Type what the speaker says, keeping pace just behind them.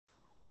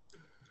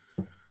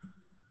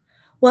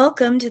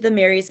Welcome to the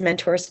Mary's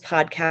Mentors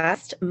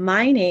podcast.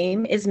 My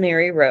name is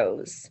Mary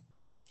Rose,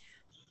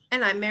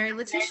 And I'm Mary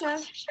Letitia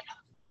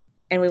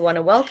and we want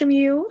to welcome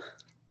you.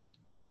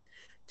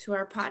 to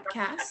our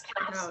podcast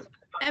about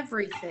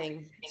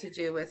everything to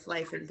do with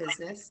life and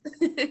business.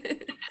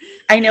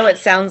 I know it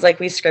sounds like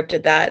we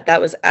scripted that.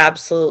 That was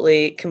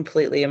absolutely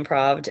completely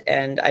improv,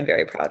 and I'm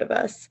very proud of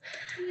us.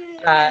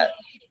 Uh, Yay.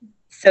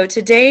 so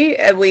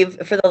today, we've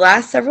for the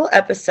last several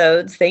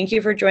episodes. Thank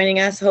you for joining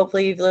us.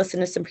 Hopefully, you've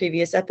listened to some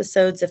previous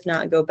episodes. If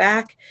not, go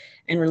back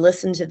and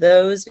listen to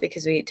those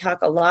because we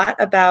talk a lot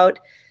about.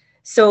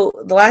 So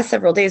the last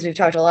several days, we've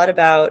talked a lot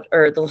about,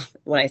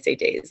 when I say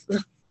days,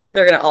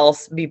 they're going to all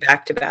be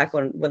back to back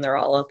when they're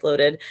all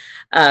uploaded.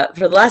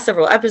 For the last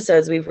several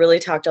episodes, we've really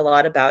talked a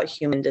lot about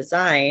human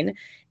design.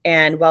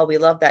 And while we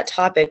love that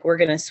topic, we're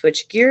going to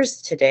switch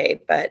gears today.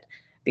 But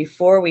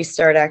before we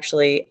start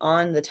actually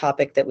on the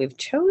topic that we've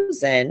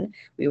chosen,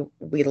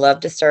 we love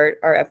to start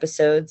our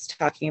episodes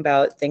talking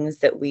about things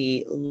that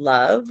we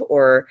love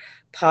or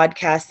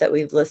podcasts that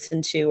we've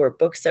listened to or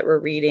books that we're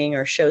reading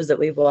or shows that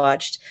we've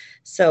watched.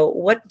 So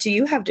what do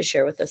you have to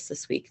share with us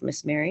this week,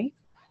 Miss Mary?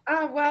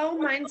 Well,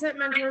 Mindset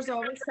Mentor is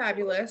always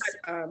fabulous.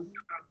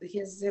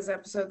 His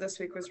episode this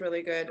week was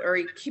really good. Or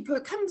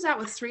comes out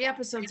with 3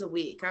 episodes a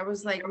week. I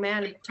was like,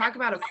 man, talk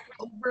about an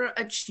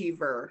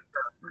overachiever.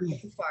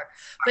 What the fuck?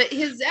 But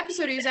his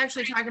episode, he was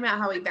actually talking about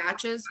how he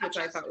batches, which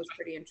I thought was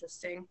pretty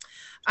interesting.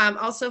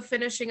 Also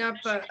finishing up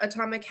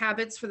Atomic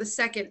Habits for the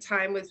second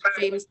time with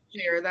James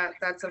Clear.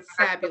 That's a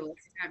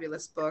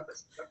fabulous book.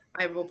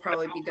 I will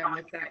probably be done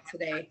with that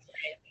today.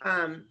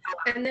 And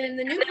then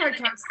the new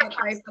podcast that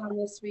I found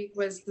this week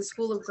was The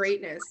School of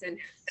Greatness, and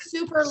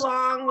super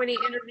long when he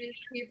interviews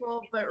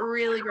people, but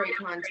really great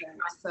content.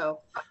 So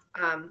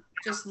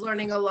just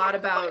learning a lot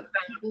about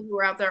people who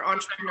are out there,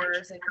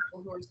 entrepreneurs and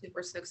people who are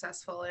super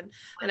successful.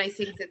 And I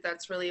think that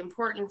that's really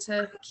important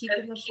to keep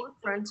in the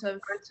forefront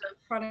of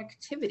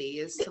productivity,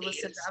 is to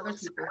listen to other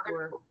people who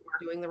are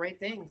doing the right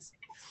things.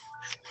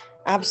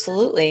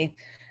 Absolutely.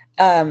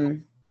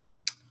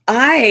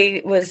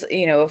 I was,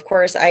 of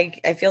course, I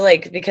feel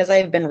like because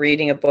I've been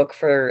reading a book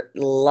for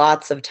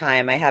lots of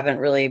time, I haven't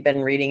really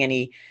been reading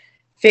any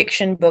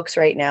fiction books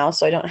right now,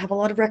 so I don't have a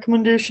lot of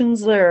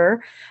recommendations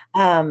there.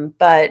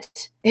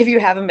 But if you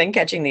haven't been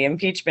catching the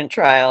impeachment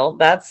trial,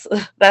 that's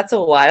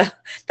a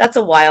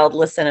wild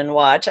listen and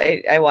watch.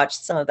 I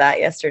watched some of that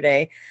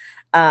yesterday.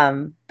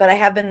 But I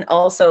have been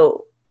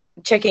also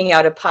checking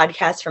out a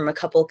podcast from a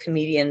couple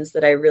comedians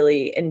that I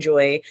really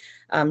enjoy,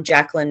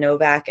 Jacqueline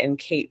Novak and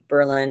Kate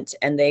Berlant,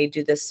 and they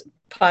do this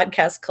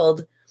podcast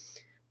called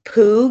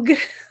Poog.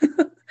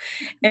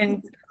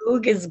 And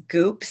Poog is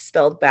goop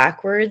spelled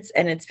backwards,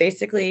 and it's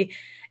basically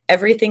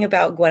everything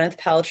about Gwyneth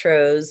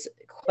Paltrow's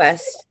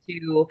quest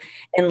to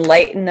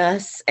enlighten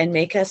us and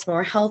make us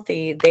more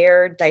healthy.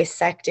 They're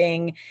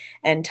dissecting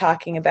and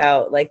talking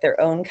about like their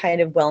own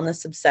kind of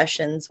wellness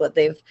obsessions,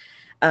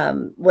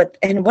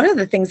 and one of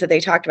the things that they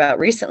talked about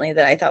recently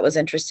that I thought was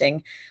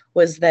interesting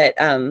was that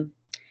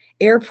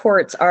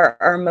airports are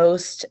our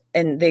most,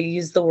 and they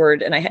use the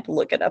word, and I had to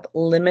look it up,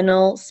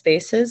 liminal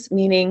spaces,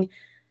 meaning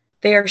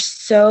they are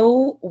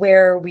so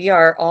where we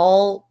are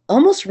all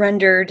almost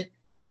rendered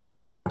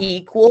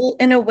equal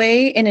in a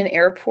way in an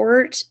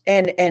airport,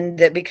 and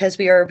that because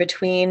we are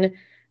between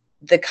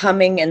the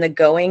coming and the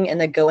going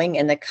and the going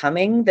and the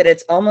coming, that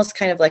it's almost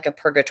kind of like a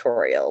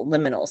purgatorial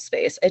liminal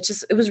space.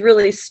 It was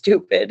really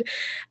stupid.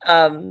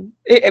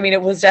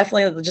 It was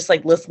definitely just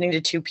like listening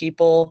to two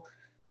people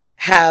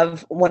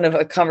have one of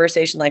a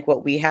conversation like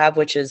what we have,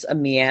 which is a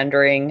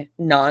meandering,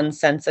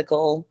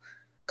 nonsensical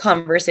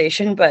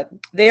conversation, but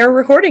they are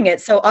recording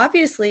it. So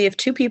obviously, if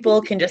two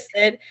people can just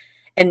sit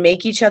and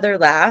make each other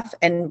laugh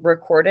and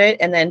record it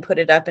and then put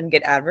it up and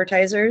get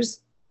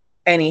advertisers,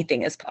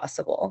 anything is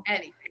possible.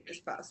 Anything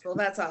is possible.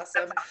 That's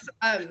awesome.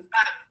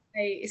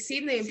 I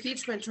seen the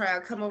impeachment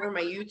trial come over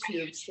my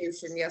YouTube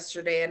station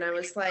yesterday, and I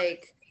was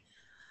like,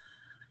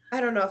 I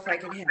don't know if I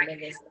can handle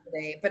this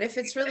today, but if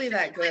it's really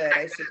that good,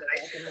 I should go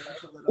back and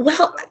watch a little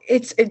Well,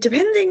 it's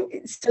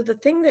depending. So the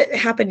thing that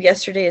happened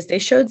yesterday is they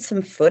showed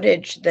some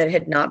footage that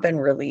had not been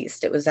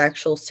released. It was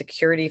actual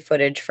security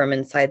footage from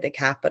inside the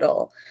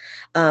Capitol.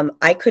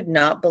 I could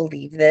not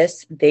believe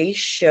this. They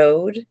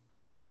showed,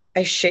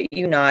 I shit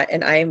you not,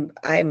 and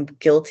I'm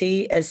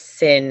guilty as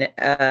sin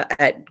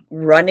at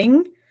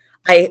running.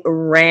 I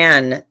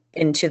ran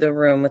into the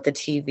room with the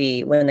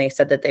TV when they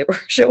said that they were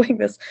showing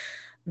this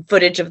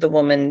footage of the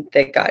woman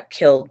that got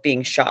killed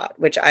being shot,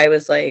 which I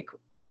was like,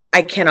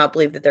 I cannot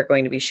believe that they're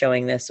going to be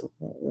showing this.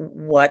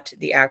 What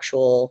the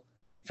actual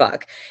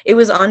fuck? It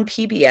was on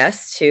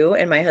PBS too,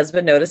 and my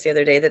husband noticed the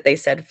other day that they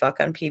said fuck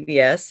on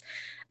PBS,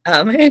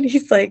 and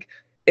he's like,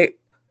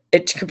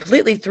 it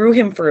completely threw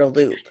him for a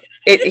loop.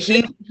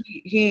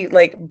 He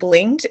like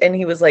blinked and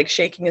he was like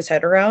shaking his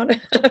head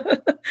around.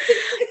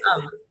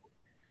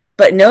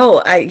 But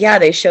no,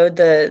 they showed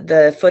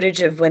the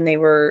footage of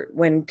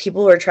when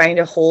people were trying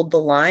to hold the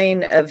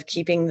line of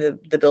keeping the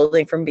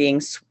building from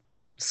being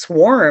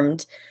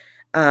swarmed.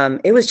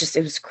 It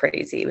was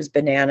crazy. It was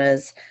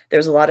bananas. There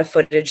was a lot of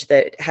footage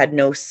that had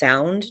no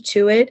sound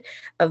to it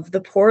of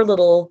the poor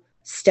little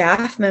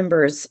staff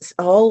members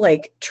all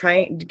like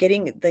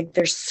getting like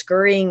they're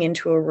scurrying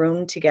into a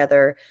room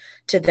together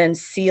to then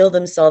seal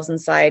themselves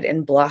inside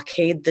and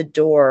blockade the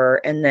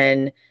door and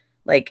then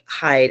like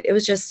hide.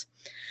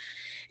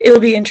 It'll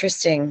be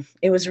interesting.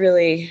 It was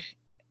really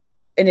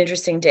an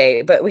interesting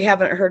day, but we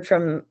haven't heard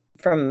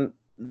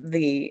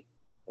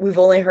we've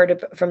only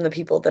heard from the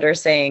people that are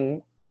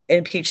saying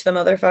impeach the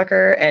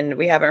motherfucker, and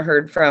we haven't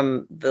heard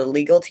from the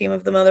legal team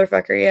of the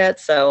motherfucker yet.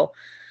 So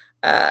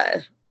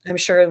I'm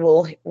sure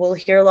we'll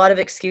hear a lot of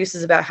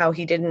excuses about how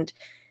he didn't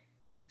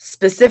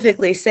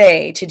specifically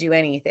say to do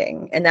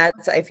anything, and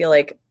that's, I feel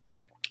like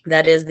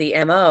that is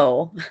the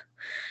MO.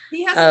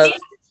 He hasn't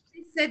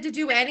said to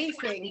do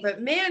anything,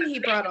 but man, he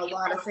brought a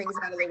lot of things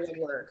out of the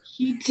woodwork.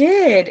 He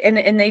did,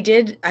 and they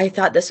did. I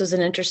thought this was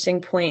an interesting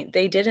point.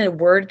 They did a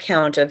word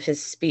count of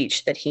his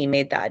speech that he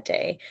made that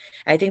day.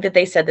 I think that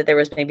they said that there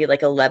was maybe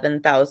like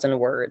 11,000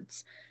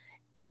 words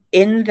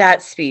in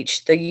that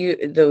speech. The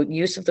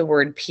use of the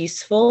word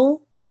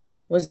peaceful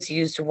was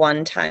used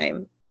one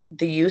time.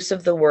 The use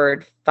of the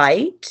word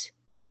fight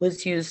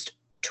was used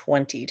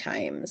 20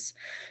 times.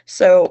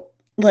 So,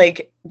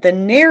 like, the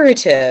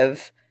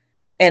narrative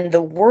and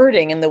the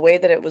wording and the way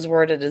that it was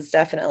worded is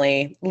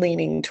definitely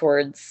leaning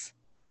towards,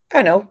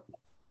 I don't know,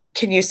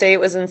 can you say it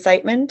was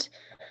incitement?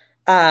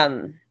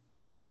 I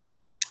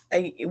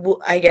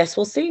guess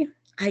we'll see.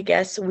 I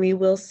guess we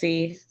will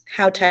see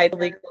how tight the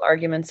legal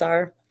arguments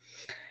are.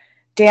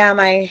 Damn,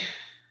 I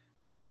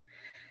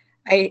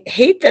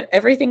hate that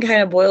everything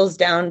kind of boils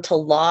down to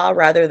law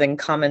rather than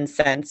common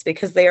sense,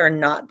 because they are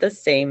not the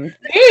same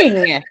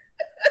thing.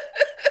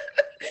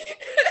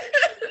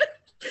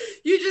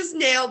 You just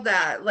nailed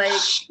that. Like,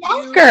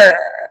 shocker.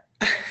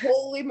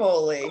 Holy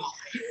moly.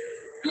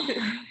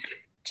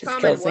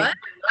 Common what?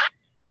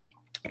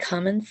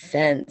 Common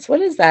sense.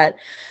 What is that?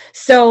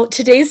 So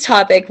today's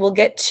topic, we'll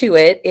get to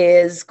it,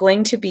 is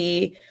going to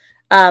be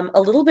a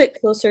little bit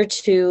closer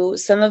to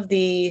some of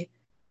the,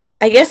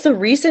 I guess, the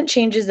recent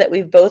changes that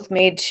we've both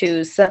made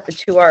to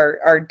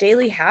our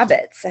daily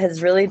habits.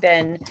 Has really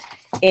been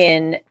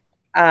in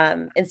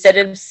instead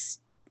of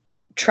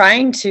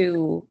trying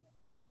to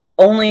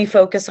only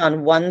focus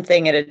on one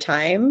thing at a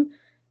time,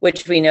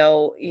 which we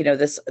know,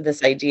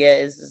 this idea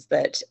is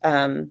that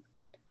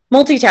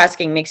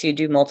multitasking makes you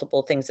do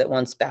multiple things at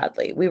once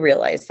badly. We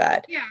realize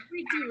that. Yeah,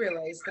 we do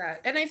realize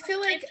that. And I feel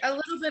like a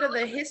little bit of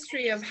the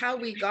history of how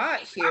we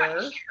got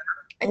here.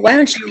 Why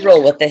don't you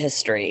roll with the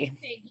history?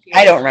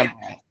 I don't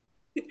remember.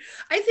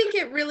 I think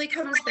it really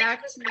comes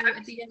back to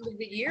at the end of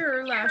the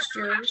year, last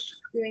year,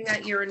 doing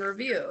that year in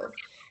review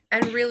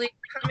and really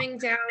coming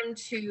down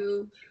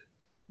to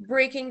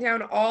breaking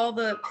down all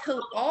the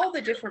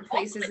different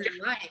places in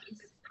life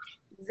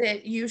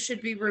that you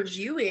should be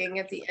reviewing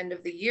at the end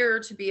of the year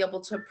to be able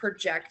to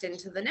project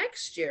into the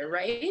next year,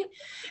 right?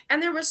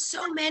 And there was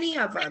so many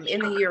of them in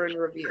the year in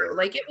review.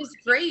 Like, it was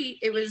great.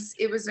 It was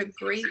a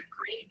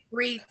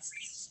great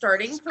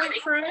starting point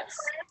for us.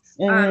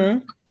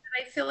 Mm-hmm.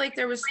 I feel like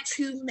there was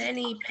too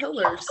many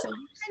pillars, so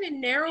we kind of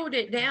narrowed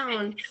it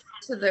down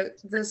to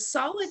the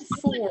solid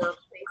 4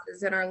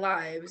 places in our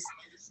lives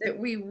that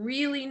we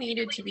really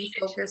needed to be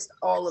focused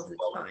all of the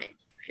time.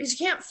 Because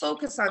you can't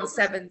focus on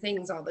 7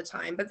 things all the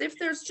time, but if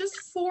there's just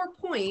 4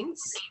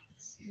 points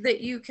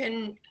that you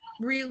can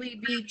really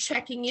be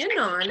checking in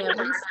on every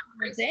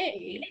single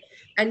day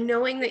and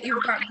knowing that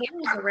you've got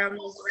goals around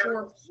those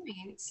 4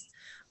 points,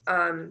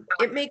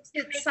 it makes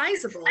it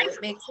sizable,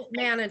 it makes it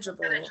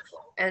manageable.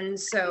 And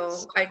so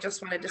I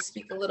just wanted to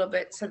speak a little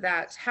bit to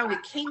that, how we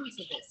came to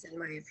this, in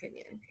my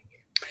opinion.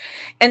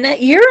 And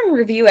that year in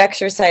review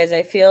exercise,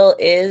 I feel,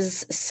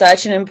 is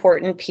such an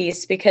important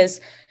piece, because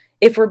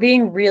if we're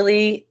being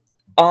really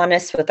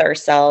honest with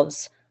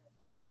ourselves,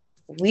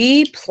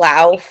 we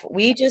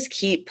just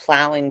keep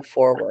plowing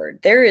forward.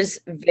 There is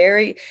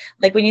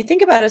like, when you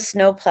think about a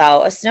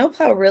snowplow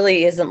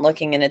really isn't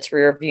looking in its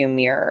rear view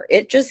mirror.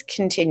 It just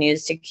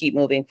continues to keep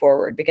moving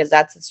forward because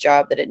that's its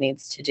job that it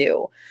needs to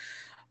do.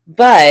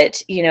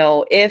 But,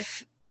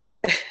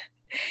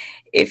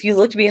 if you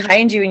looked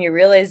behind you and you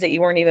realized that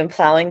you weren't even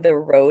plowing the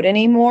road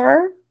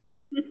anymore,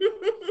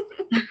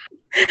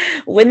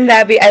 wouldn't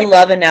that be, I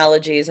love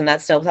analogies, and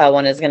that snowplow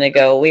one is going to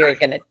go, we are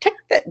going to tuck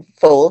that,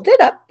 fold it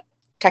up,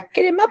 tuck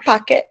it in my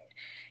pocket,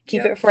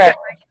 keep it forever.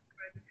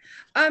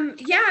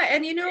 Yeah,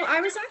 and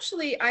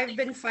I've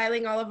been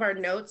filing all of our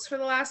notes for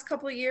the last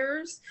couple of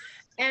years,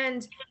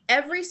 and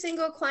every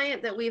single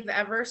client that we've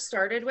ever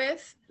started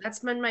with, that's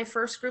been my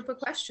first group of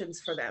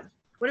questions for them.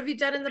 What have you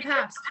done in the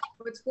past?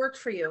 What's worked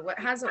for you? What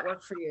hasn't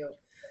worked for you?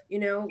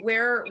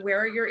 Where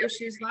your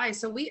issues lie.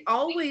 So we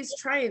always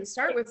try and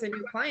start with a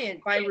new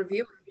client by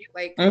reviewing,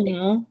 like,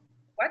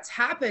 what's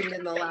happened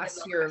in the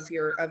last year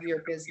of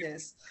your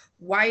business?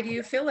 Why do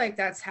you feel like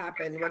that's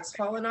happened? What's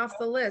fallen off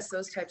the list?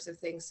 Those types of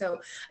things. So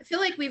I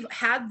feel like we've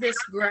had this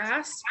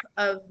grasp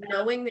of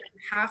knowing that you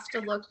have to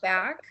look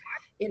back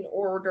in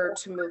order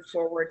to move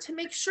forward, to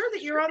make sure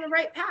that you're on the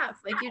right path.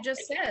 Like you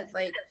just said,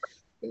 like,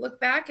 You look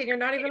back and you're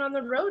not even on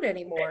the road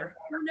anymore.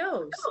 Who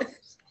knows?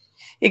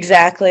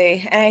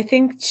 Exactly. And I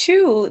think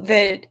too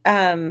that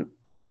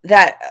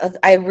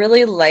I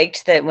really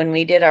liked that when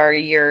we did our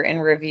year in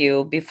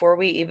review, before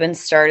we even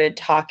started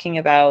talking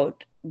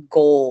about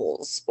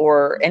goals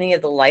or any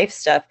of the life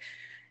stuff,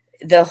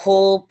 the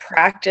whole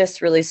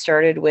practice really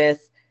started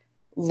with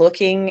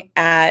looking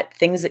at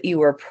things that you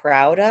were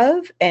proud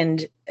of.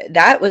 And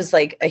that was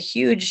like a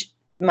huge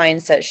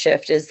mindset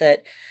shift, is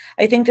that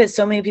I think that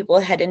so many people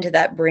head into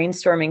that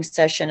brainstorming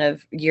session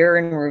of year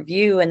in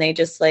review and they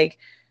just like,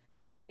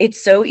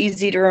 it's so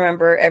easy to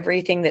remember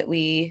everything that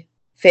we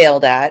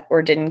failed at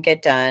or didn't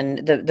get done,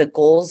 the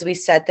goals we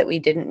set that we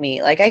didn't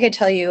meet. Like I could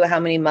tell you how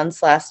many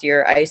months last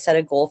year I set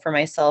a goal for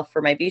myself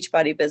for my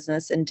Beachbody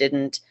business and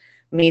didn't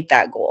meet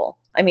that goal.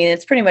 I mean,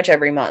 it's pretty much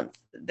every month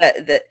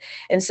that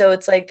and so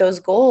it's like those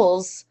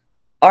goals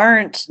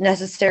aren't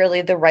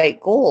necessarily the right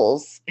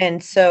goals.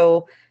 And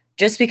so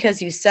just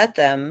because you set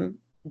them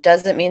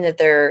doesn't mean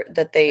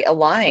that they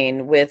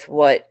align with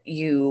what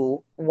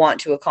you want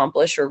to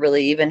accomplish or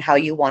really even how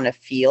you want to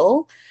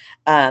feel.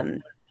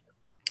 And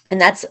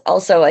that's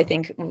also, I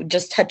think,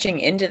 just touching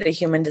into the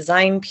human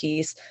design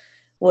piece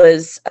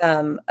was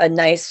a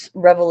nice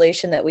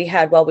revelation that we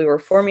had while we were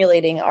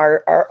formulating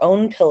our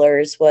own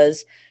pillars,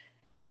 was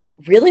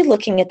really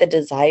looking at the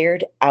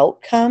desired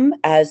outcome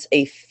as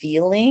a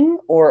feeling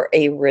or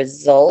a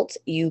result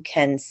you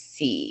can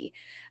see.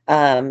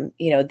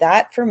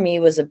 That for me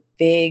was a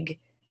big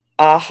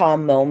aha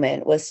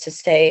moment, was to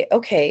say,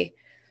 okay,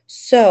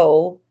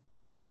 so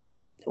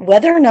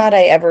whether or not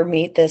I ever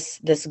meet this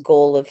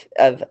goal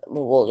of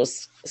we'll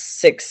just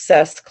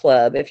success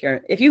club. If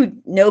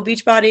you know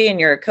Beachbody and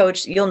you're a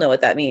coach, you'll know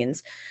what that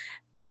means.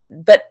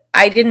 But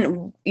I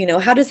didn't,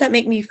 how does that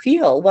make me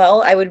feel?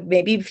 Well, I would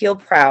maybe feel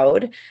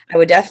proud. I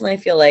would definitely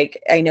feel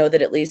like I know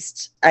that at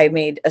least I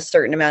made a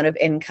certain amount of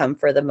income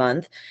for the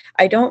month.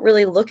 I don't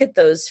really look at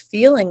those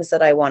feelings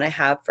that I want to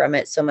have from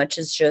it so much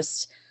as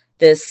just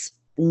this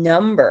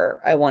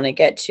number I want to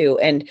get to.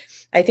 And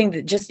I think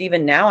that just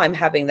even now I'm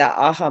having that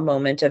aha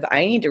moment of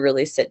I need to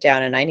really sit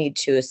down and I need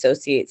to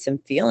associate some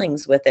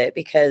feelings with it,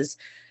 because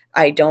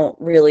I don't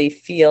really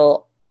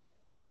feel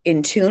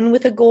in tune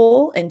with a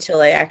goal until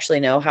I actually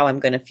know how I'm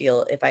going to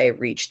feel if I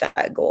reach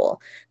that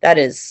goal. That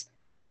is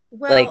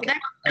like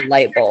a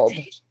light bulb.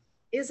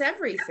 Is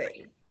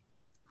everything.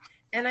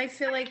 And I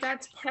feel like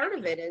that's part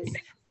of it, is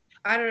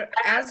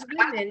as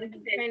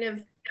women, we kind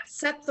of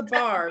set the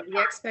bar, the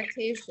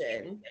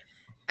expectation,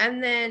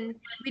 and then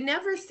we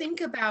never think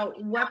about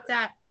what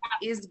that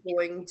is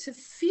going to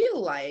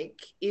feel like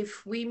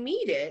if we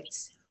meet it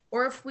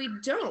or if we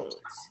don't.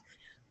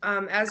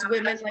 As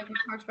women, like we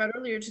talked about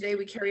earlier today,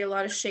 we carry a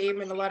lot of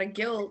shame and a lot of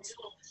guilt.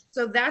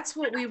 So that's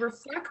what we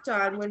reflect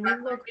on when we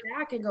look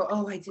back and go,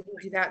 oh, I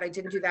didn't do that, and I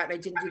didn't do that, and I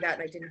didn't do that,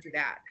 and I didn't do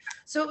that.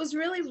 So it was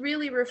really,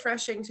 really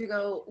refreshing to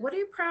go, what are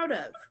you proud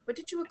of? What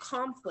did you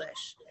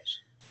accomplish?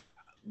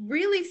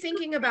 Really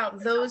thinking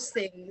about those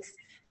things,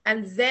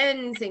 and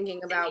then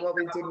thinking about what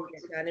we didn't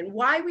get done and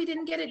why we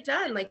didn't get it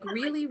done. Like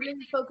really,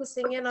 really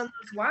focusing in on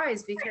those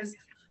whys,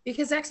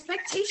 because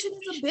expectation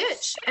is a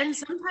bitch. And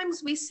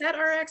sometimes we set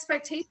our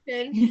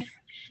expectation,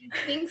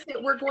 think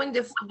that we're going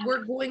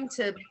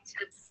to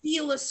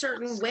feel a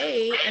certain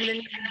way, and then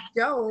we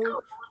don't,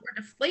 we're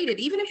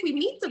deflated. Even if we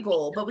meet the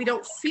goal, but we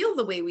don't feel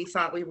the way we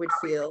thought we would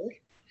feel,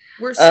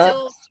 we're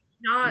still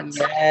not.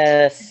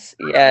 Yes.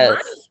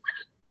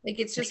 Like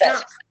it's just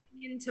not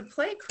coming into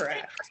play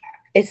correct.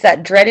 It's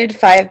that dreaded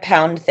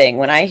 5-pound thing.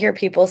 When I hear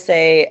people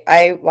say,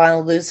 I want to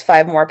lose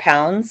 5 more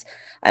pounds,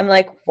 I'm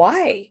like,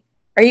 why?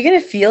 Are you going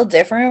to feel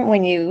different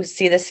when you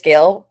see the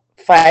scale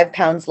 5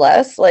 pounds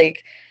less?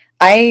 Like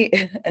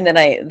then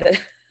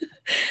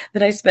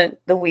I spent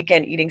the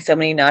weekend eating so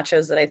many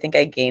nachos that I think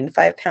I gained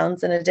 5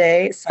 pounds in a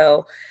day.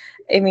 So,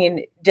 I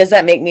mean, does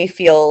that make me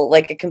feel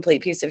like a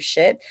complete piece of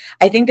shit?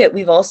 I think that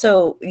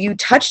you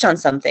touched on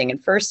something.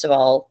 And first of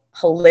all,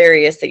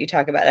 hilarious that you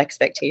talk about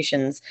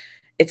expectations.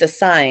 It's a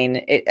sign,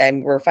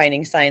 and we're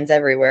finding signs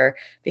everywhere,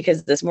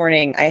 because this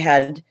morning I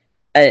had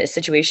a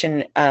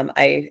situation.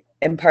 I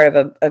am part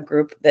of a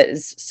group that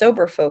is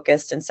sober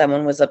focused, and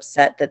someone was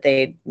upset that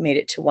they made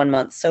it to 1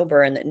 month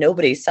sober and that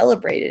nobody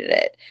celebrated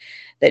it,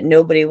 that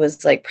nobody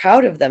was like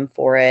proud of them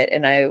for it.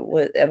 And I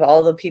was, of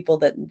all the people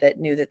that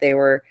knew that they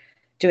were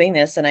doing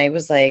this, and I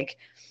was like,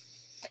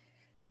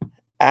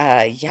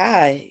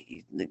 yeah,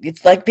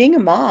 it's like being a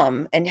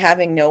mom and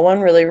having no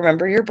one really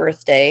remember your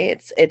birthday.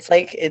 It's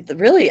like,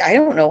 really, I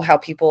don't know how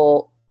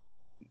people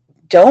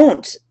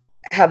don't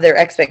have their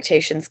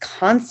expectations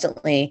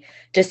constantly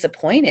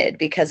disappointed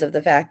because of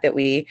the fact that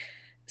we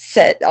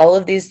set all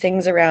of these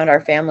things around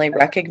our family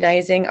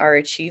recognizing our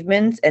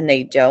achievements and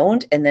they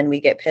don't, and then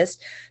we get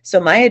pissed. So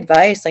my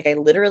advice, like I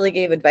literally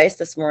gave advice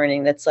this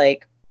morning that's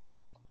like,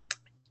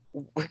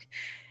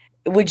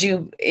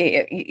 you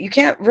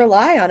can't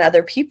rely on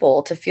other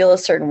people to feel a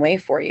certain way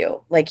for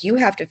you. Like you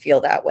have to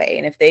feel that way.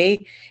 And if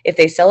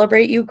they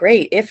celebrate you,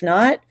 great. If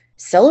not,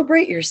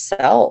 celebrate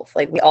yourself.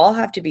 Like we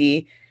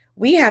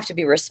have to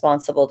be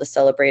responsible to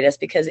celebrate us,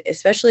 because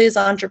especially as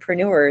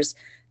entrepreneurs,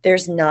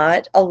 there's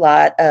not a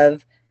lot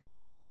of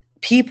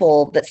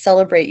people that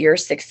celebrate your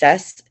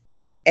success,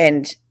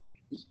 and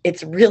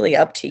it's really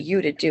up to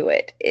you to do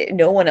it.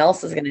 No one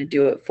else is going to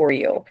do it for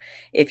you.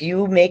 If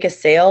you make a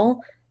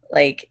sale,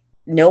 like,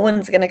 no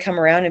one's going to come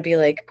around and be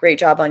like, great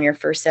job on your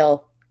first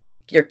sale,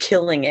 you're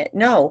killing it.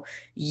 No,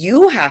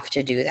 you have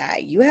to do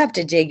that. You have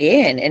to dig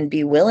in and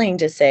be willing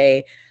to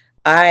say,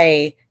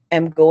 I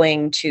am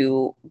going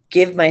to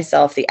give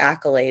myself the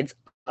accolades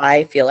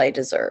I feel I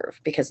deserve,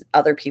 because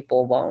other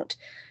people won't.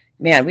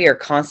 Man, we are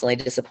constantly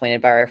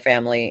disappointed by our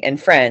family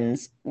and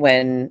friends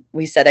when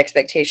we set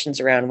expectations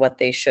around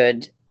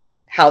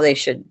how they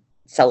should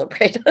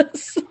celebrate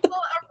us.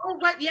 Well,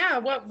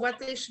 or what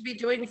they should be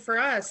doing for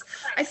us.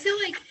 I feel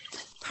like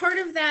part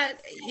of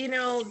that,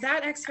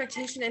 that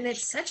expectation, and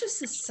it's such a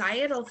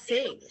societal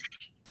thing.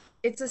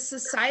 It's a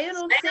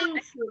societal thing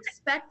to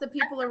expect the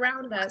people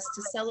around us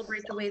to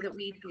celebrate the way that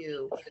we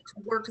do,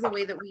 to work the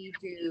way that we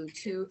do,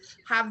 to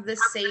have the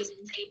same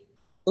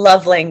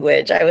love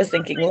language. I was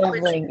thinking love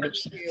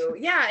language.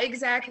 Yeah,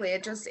 exactly.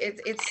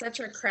 It's such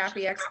a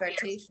crappy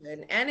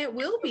expectation, and it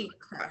will be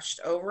crushed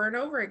over and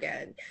over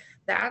again.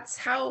 That's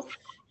how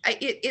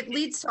it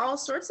leads to all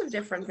sorts of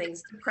different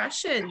things.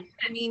 Depression.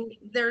 I mean,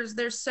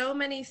 there's so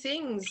many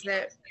things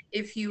that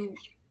if you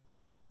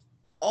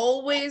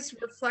always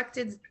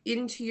reflected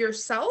into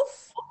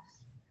yourself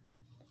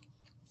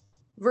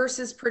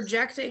versus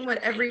projecting what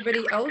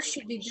everybody else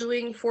should be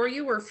doing for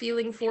you or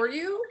feeling for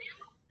you,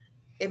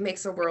 it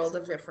makes a world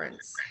of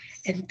difference.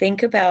 And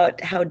think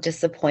about how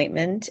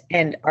disappointment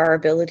and our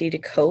ability to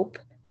cope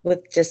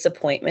with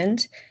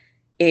disappointment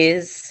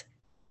is,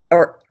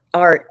 or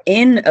our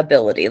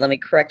inability, let me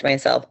correct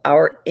myself,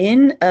 our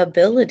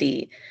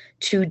inability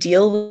to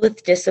deal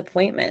with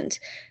disappointment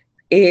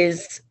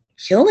is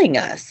killing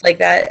us. Like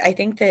that, I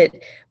think that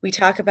we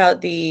talk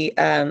about the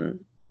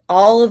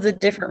all of the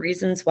different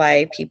reasons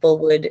why people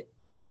would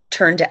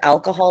turn to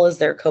alcohol as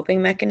their coping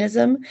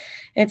mechanism.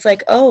 And it's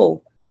like,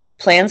 oh,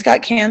 plans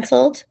got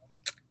canceled,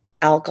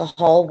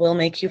 alcohol will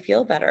make you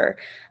feel better.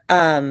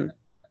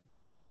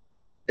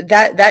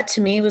 That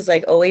to me was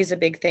like always a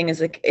big thing,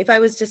 is like, if I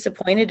was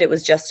disappointed, it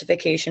was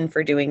justification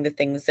for doing the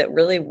things that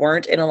really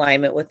weren't in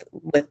alignment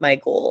with my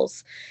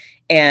goals.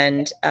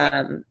 And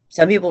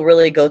some people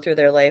really go through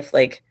their life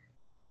like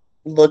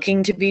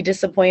looking to be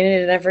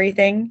disappointed in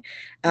everything.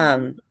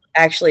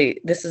 Actually,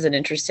 this is an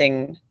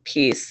interesting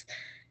piece.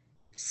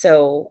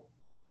 So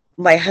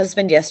my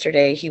husband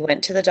yesterday, he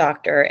went to the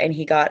doctor and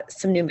he got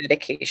some new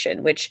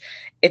medication, which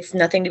it's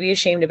nothing to be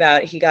ashamed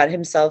about. He got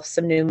himself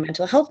some new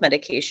mental health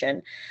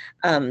medication.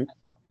 And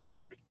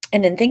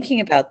in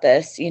thinking about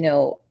this,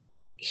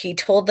 he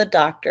told the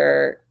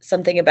doctor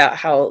something about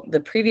how the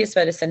previous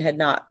medicine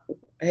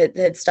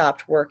had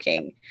stopped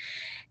working.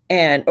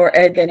 And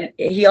then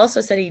he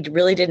also said he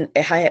really didn't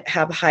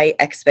have high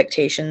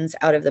expectations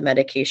out of the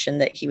medication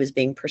that he was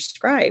being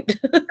prescribed.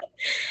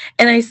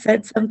 And I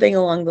said something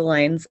along the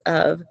lines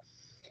of,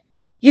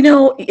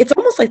 it's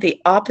almost like the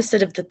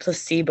opposite of the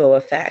placebo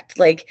effect.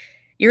 Like,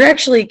 you're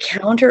actually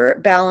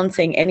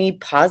counterbalancing any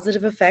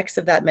positive effects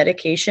of that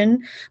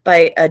medication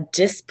by a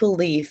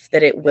disbelief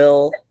that it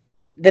won't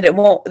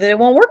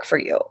work for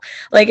you.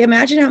 Like,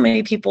 imagine how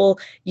many people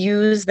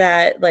use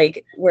that,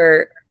 like,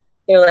 where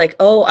they're like,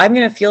 oh, I'm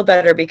going to feel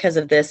better because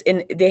of this.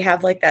 And they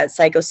have like that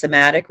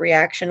psychosomatic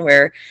reaction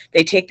where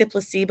they take the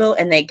placebo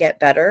and they get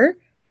better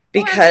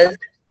because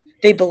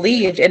they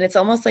believed. And it's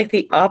almost like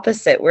the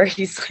opposite, where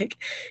he's like,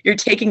 you're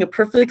taking a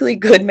perfectly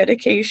good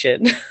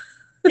medication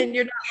and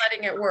you're not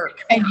letting it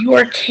work. And you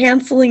are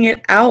canceling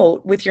it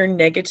out with your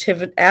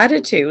negative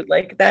attitude.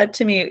 Like, that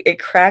to me, it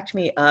cracked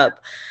me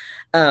up.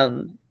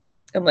 I'm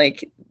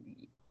like,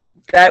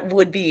 that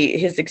would be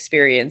his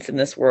experience in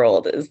this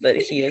world, is that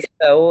he is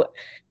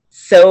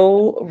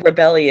so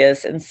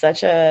rebellious and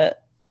such a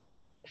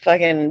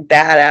fucking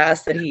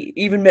badass that he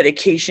even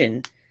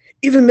medication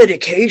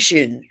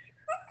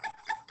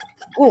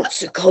won't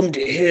succumb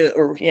to him.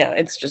 Or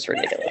it's just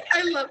ridiculous.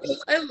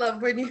 I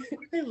love when you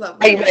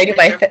I do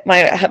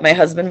my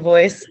husband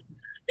voice.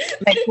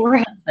 My poor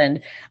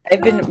husband.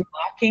 I've been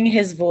mocking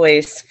his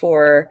voice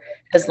for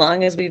as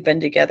long as we've been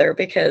together,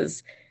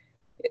 because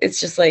it's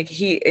just like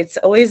it's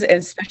always, and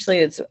especially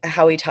it's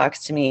how he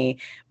talks to me,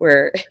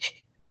 where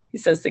he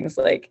says things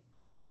like,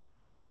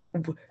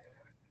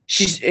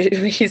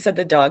 he said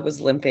the dog was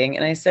limping,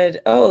 and I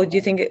said, oh, do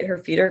you think her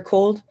feet are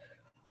cold?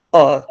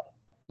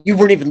 You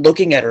weren't even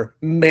looking at her,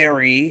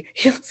 Mary.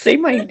 He'll say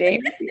my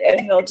name,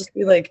 and I'll just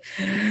be like,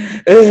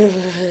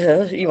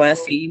 you want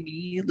to see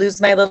me lose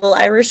my little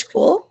Irish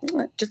cool?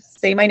 Just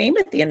say my name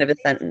at the end of a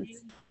sentence.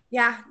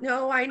 Yeah,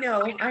 no, I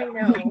know.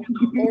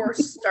 Or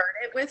start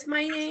it with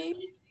my name.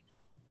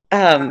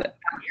 Mary.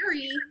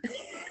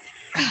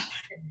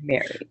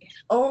 Mary.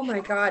 Oh my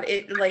God!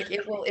 It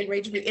will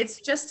enrage me.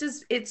 It's just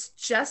as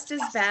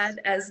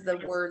bad as the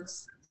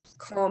words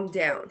 "calm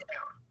down."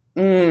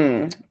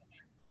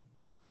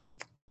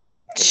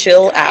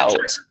 Chill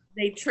out.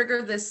 They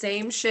trigger the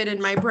same shit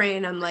in my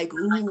brain. I'm like,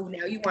 ooh,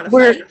 now you want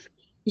to fight?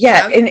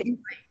 Yeah, and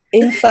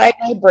inside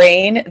my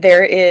brain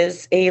there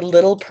is a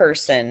little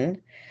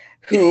person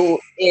who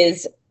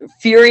is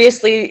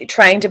furiously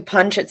trying to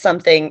punch at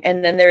something,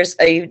 and then there's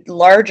a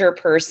larger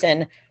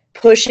person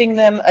pushing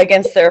them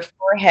against their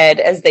forehead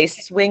as they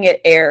swing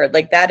at air.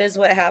 Like that is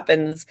what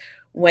happens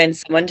when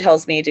someone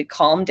tells me to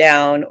calm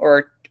down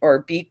or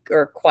be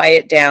or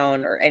quiet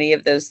down or any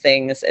of those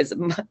things. As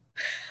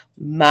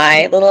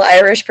my little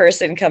Irish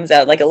person comes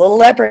out like a little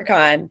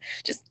leprechaun,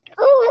 just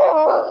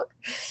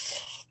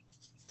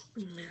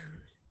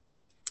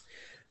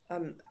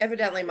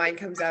evidently mine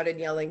comes out in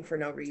yelling for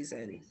no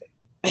reason.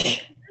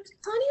 There's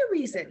plenty of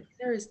reason.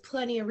 There is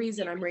plenty of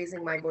reason I'm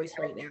raising my voice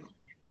right now.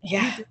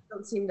 Yeah. You just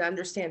don't seem to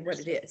understand what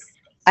it is.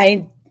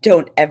 I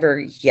don't ever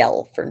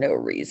yell for no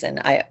reason.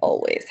 I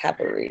always have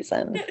a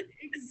reason.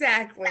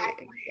 Exactly.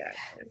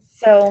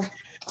 So,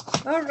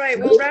 all right,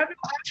 we'll wrap it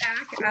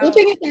back.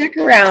 Moving it back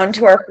around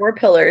to our 4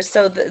 pillars.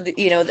 So,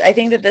 I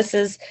think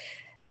that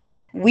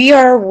we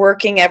are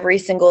working every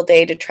single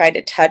day to try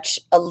to touch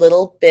a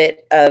little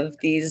bit of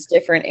these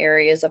different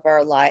areas of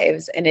our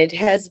lives. And it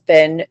has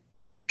been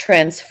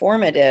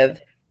transformative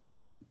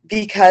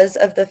because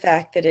of the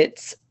fact that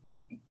it's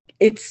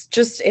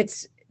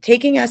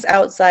taking us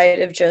outside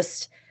of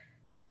just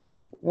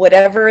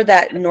whatever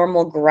that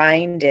normal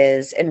grind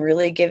is and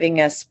really giving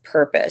us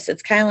purpose.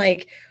 It's kind of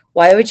like,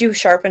 why would you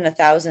sharpen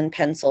 1,000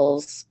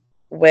 pencils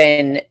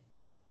when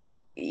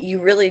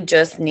you really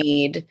just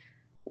need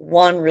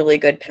one really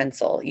good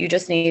pencil? You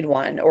just need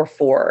one or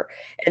 4.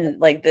 And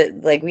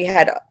we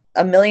had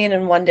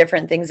 1,000,001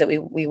 different things that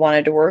we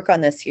wanted to work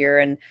on this year,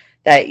 and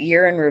that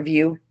year in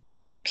review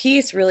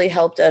piece really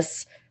helped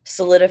us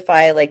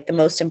solidify like the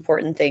most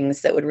important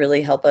things that would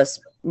really help us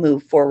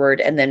move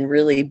forward, and then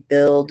really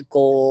build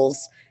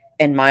goals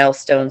and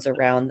milestones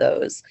around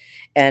those.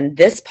 And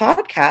this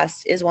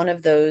podcast is one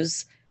of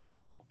those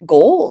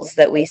goals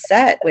that we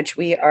set, which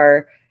we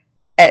are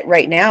at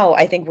right now.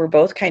 I think we're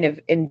both kind of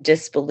in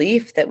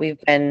disbelief that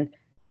we've been,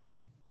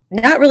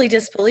 not really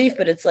disbelief,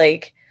 but it's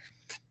like,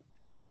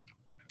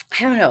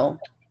 I don't know.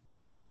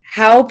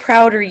 How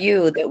proud are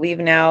you that we've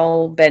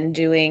now been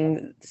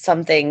doing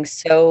something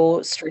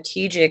so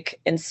strategic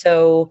and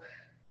so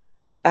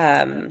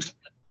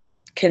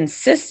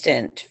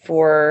consistent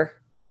for,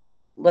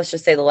 let's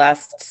just say, the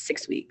last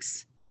 6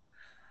 weeks?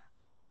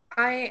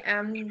 I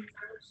am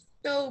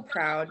so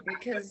proud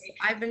because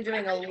I've been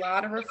doing a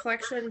lot of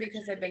reflection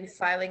because I've been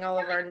filing all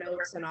of our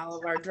notes and all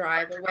of our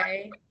drive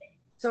away.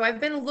 So I've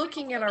been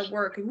looking at our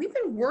work, and we've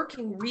been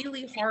working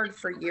really hard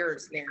for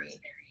years,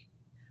 Mary.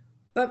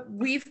 But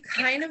we've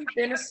kind of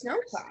been a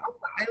snowplow.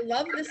 I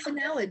love this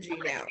analogy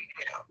now.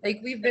 Like,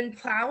 we've been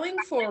plowing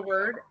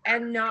forward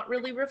and not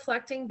really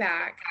reflecting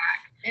back.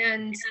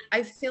 And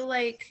I feel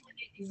like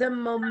the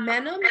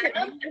momentum that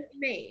we have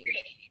made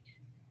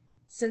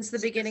since the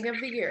beginning of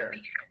the year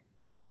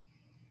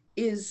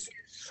is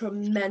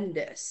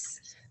tremendous,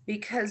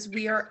 because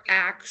we are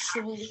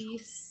actually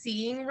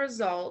seeing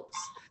results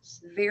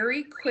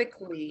very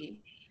quickly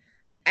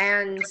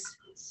and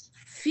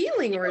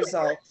feeling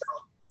results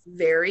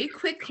very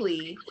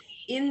quickly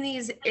in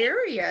these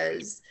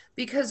areas,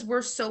 because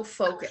we're so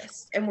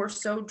focused and we're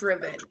so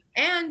driven,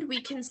 and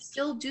we can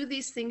still do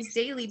these things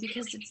daily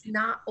because it's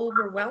not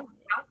overwhelming.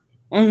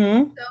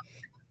 Mm-hmm. So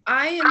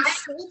I am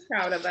so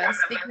proud of us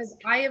because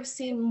I have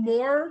seen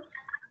more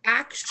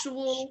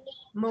actual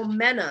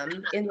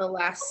momentum in the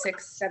last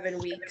 6-7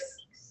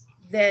 weeks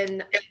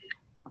than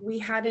we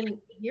had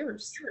in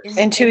years.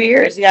 In 2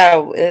 years,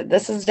 yeah.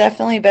 This has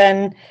definitely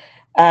been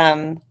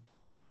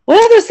one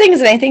of those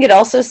things, and I think it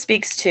also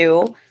speaks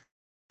to,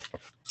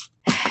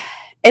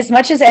 as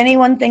much as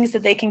anyone thinks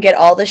that they can get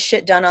all this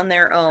shit done on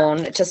their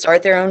own, to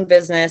start their own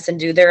business and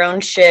do their own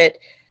shit,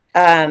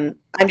 I'm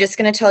just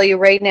going to tell you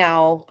right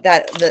now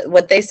that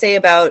what they say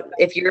about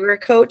if you're a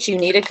coach, you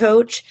need a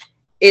coach,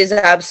 is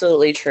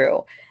absolutely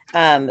true.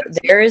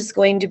 There is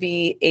going to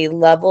be a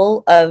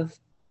level of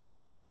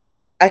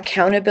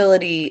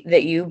accountability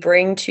that you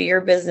bring to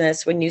your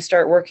business when you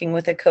start working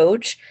with a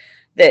coach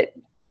that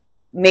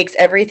makes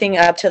everything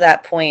up to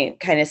that point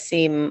kind of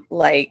seem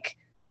like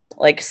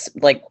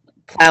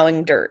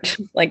plowing dirt,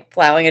 like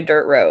plowing a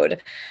dirt road.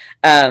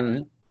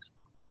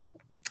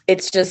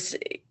 It's just,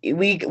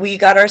 we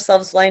got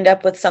ourselves lined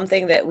up with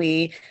something that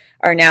we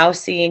are now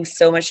seeing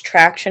so much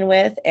traction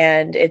with,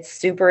 and it's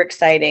super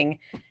exciting.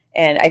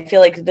 And I feel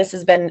like this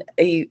has been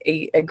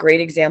a great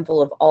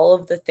example of all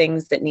of the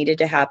things that needed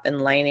to happen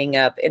lining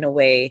up in a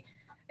way.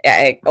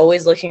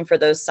 Always looking for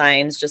those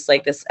signs, just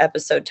like this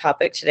episode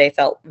topic today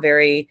felt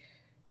very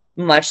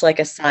much like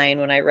a sign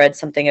when I read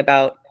something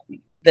about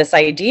this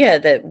idea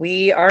that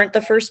we aren't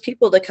the first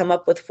people to come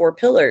up with 4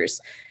 pillars.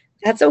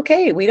 That's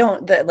okay. We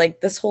don't,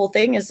 like, this whole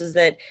thing is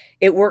that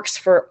it works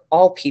for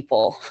all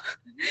people,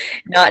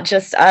 not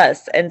just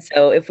us. And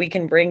so if we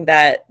can bring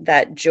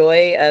that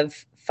joy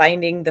of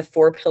finding the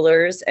 4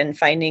 pillars and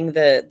finding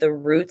the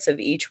roots of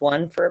each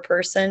one for a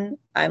person,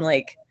 I'm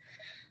like,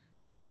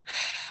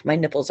 my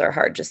nipples are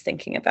hard just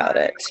thinking about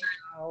it.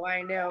 Oh,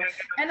 I know.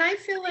 And I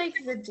feel like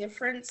the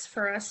difference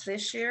for us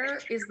this year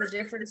is the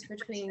difference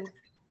between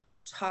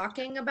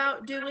talking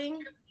about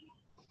doing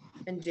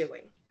and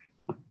doing.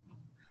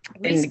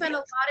 We spend a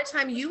lot of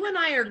time. You and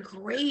I are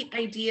great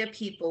idea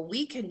people.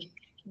 We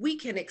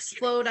can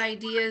explode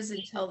ideas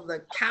until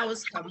the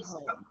cows come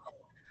home.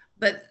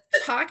 But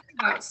talking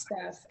about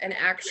stuff and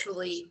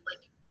actually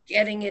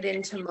getting it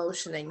into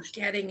motion and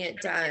getting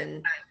it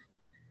done,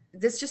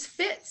 this just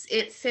fits.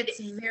 It fits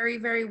very,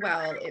 very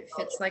well. It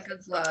fits like a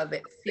glove.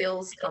 It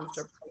feels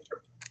comfortable.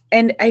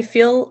 And I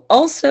feel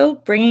also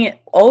bringing it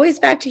always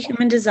back to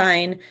human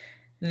design.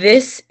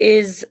 This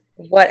is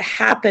what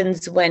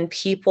happens when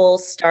people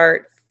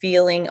start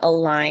feeling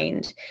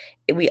aligned.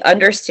 We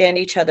understand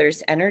each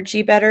other's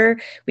energy better.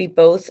 We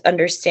both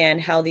understand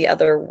how the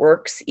other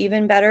works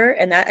even better.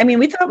 And that, I mean,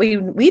 we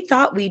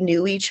thought we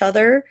knew each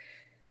other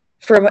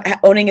from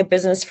owning a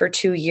business for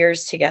 2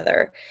 years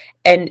together.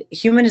 And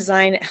human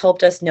design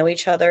helped us know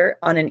each other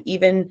on an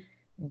even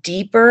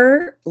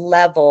deeper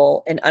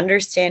level and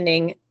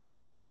understanding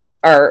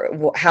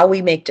how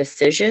we make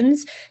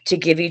decisions, to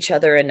give each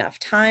other enough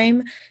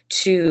time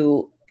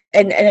to,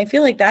 and I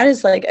feel like that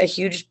is like a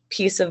huge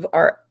piece of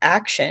our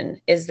action,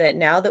 is that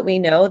now that we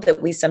know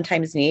that we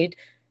sometimes need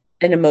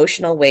an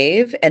emotional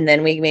wave, and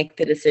then we make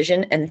the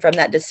decision, and from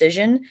that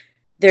decision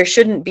there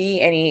shouldn't be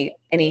any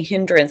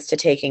hindrance to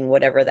taking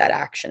whatever that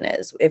action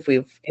is, if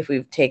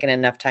we've taken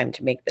enough time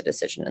to make the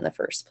decision in the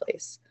first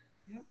place.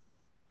 Yep.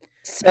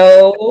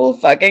 So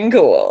fucking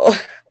cool.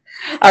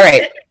 All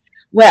right.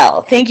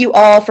 Well, thank you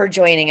all for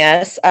joining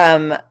us.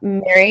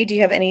 Mary, do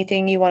you have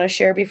anything you want to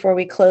share before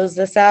we close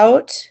this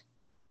out?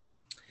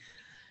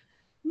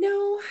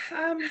 No,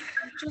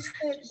 just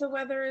that the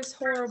weather is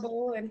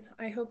horrible, and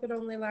I hope it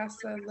only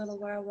lasts a little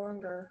while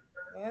longer.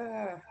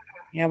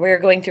 Yeah, we're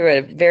going through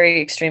a very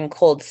extreme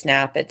cold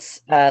snap.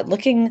 It's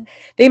looking,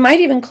 they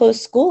might even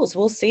close schools.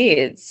 We'll see.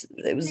 It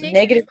was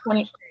negative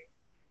 20.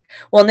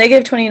 Well,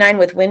 negative 29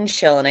 with wind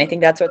chill, and I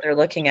think that's what they're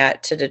looking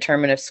at to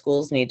determine if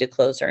schools need to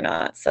close or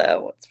not.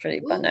 So it's pretty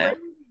fun now.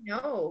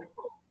 No,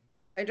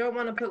 I don't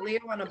want to put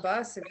Leo on a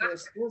bus if the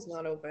school's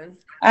not open.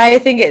 I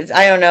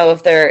don't know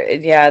if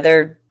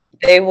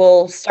they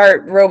will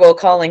start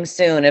robocalling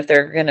soon if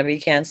they're going to be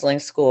canceling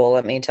school,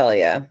 let me tell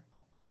you.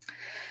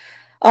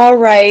 All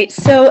right.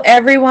 So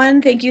everyone,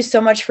 thank you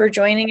so much for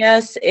joining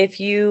us. If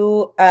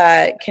you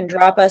can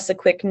drop us a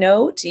quick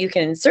note, you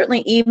can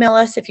certainly email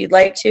us if you'd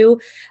like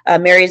to,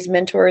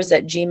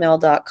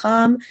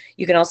 marysmentors@gmail.com.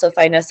 You can also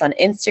find us on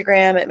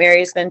Instagram at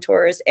Mary's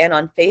Mentors and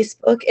on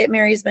Facebook at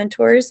Mary's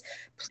Mentors.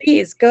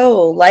 Please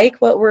go like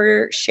what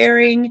we're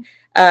sharing.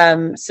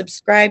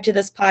 Subscribe to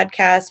this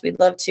podcast. We'd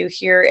love to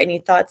hear any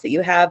thoughts that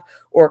you have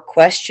or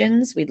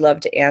questions. We'd love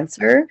to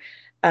answer.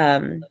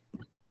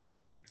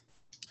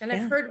 And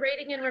I've heard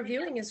rating and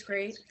reviewing is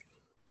great.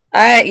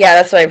 Yeah,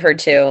 that's what I've heard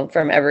too,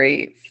 from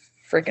every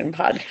freaking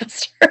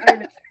podcaster. I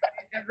know,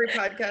 every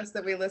podcast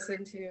that we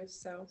listen to.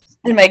 So.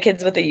 And my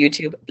kids with the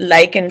YouTube,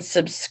 like and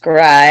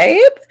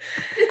subscribe.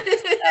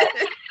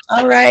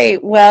 All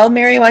right. Well,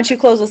 Mary, why don't you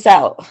close us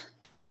out?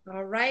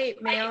 All right.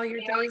 May all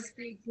your days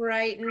be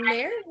bright and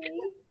merry.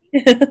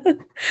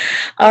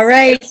 All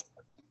right.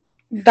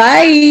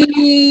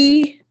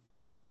 Bye.